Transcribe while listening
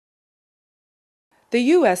The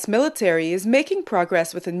U.S. military is making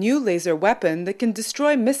progress with a new laser weapon that can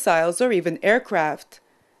destroy missiles or even aircraft.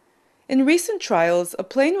 In recent trials, a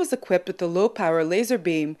plane was equipped with a low-power laser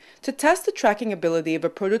beam to test the tracking ability of a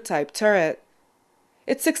prototype turret.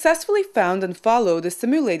 It successfully found and followed a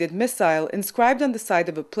simulated missile inscribed on the side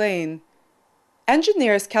of a plane.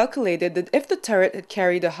 Engineers calculated that if the turret had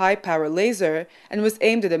carried a high-power laser and was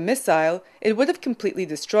aimed at a missile, it would have completely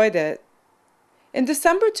destroyed it. In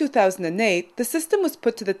December 2008, the system was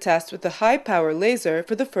put to the test with a high-power laser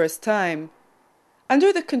for the first time.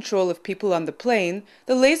 Under the control of people on the plane,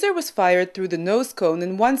 the laser was fired through the nose cone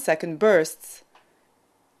in 1-second bursts.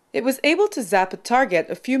 It was able to zap a target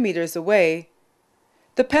a few meters away.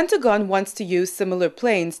 The Pentagon wants to use similar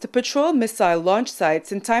planes to patrol missile launch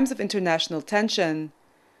sites in times of international tension.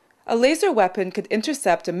 A laser weapon could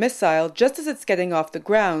intercept a missile just as it's getting off the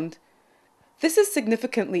ground. This is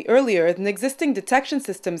significantly earlier than existing detection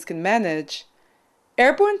systems can manage.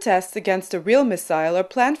 Airborne tests against a real missile are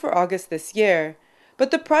planned for August this year,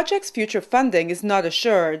 but the project's future funding is not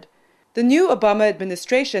assured. The new Obama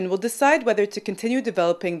administration will decide whether to continue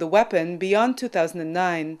developing the weapon beyond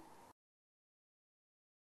 2009.